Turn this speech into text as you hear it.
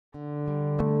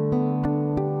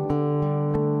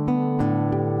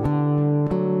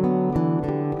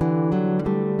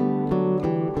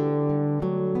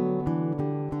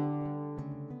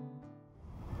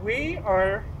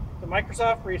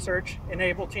Microsoft Research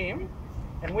Enable team,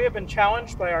 and we have been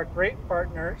challenged by our great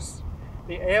partners,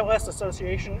 the ALS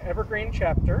Association Evergreen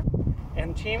Chapter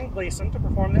and Team Gleason, to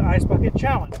perform the Ice Bucket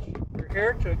Challenge. We're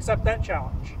here to accept that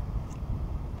challenge.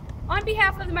 On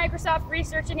behalf of the Microsoft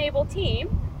Research Enable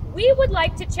team, we would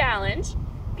like to challenge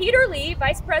Peter Lee,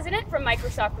 Vice President from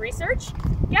Microsoft Research,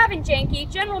 Gavin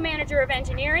Jancke, General Manager of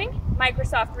Engineering,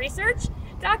 Microsoft Research,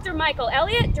 Dr. Michael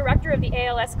Elliott, Director of the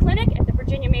ALS Clinic at the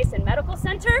Virginia Mason Medical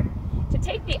Center, to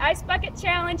take the Ice Bucket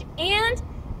Challenge and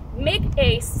make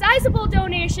a sizable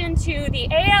donation to the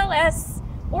ALS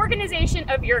organization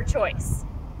of your choice.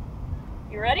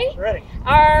 You ready? Ready.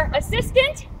 Our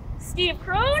assistant, Steve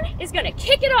Crone, is going to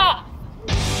kick it off.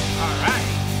 All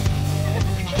right.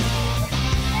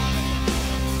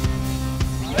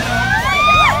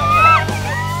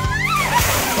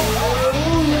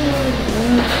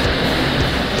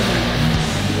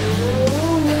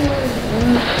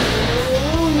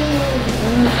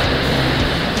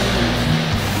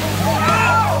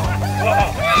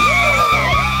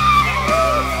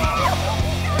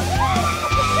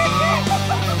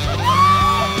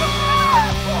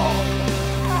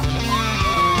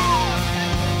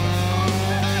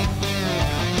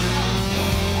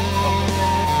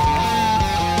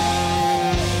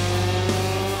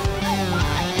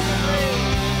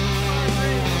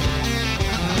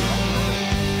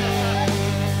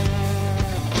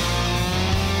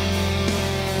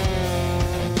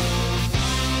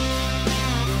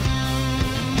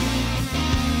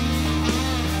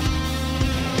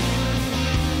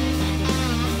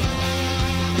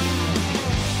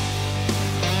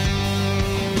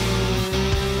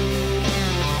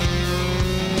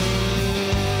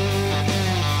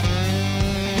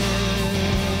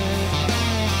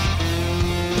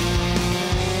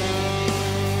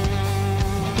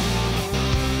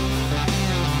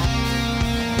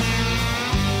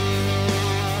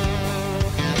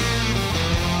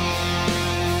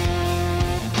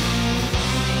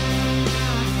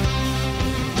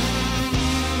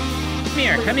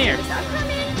 Come here.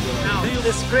 Now,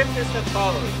 the script is the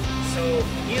following. So,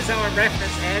 here's our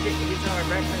reference head, here's our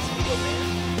reference middleman.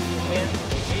 And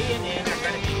A and N are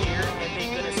going to be here, and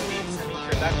they're going to speak some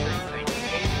introductory things.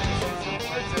 A is going to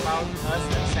say some words about us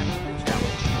accepting the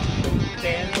challenge.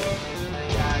 Then,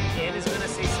 N is going to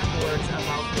say some words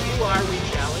about who are we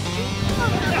challenging.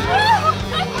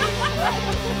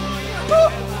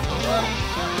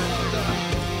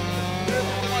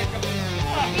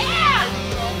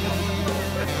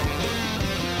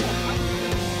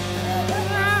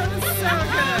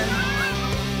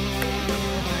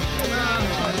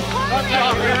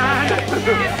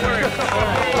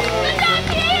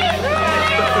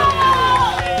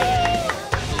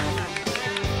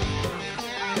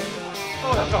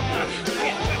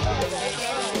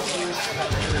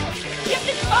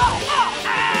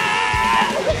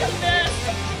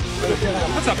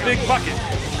 That's a big bucket.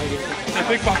 A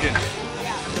big bucket.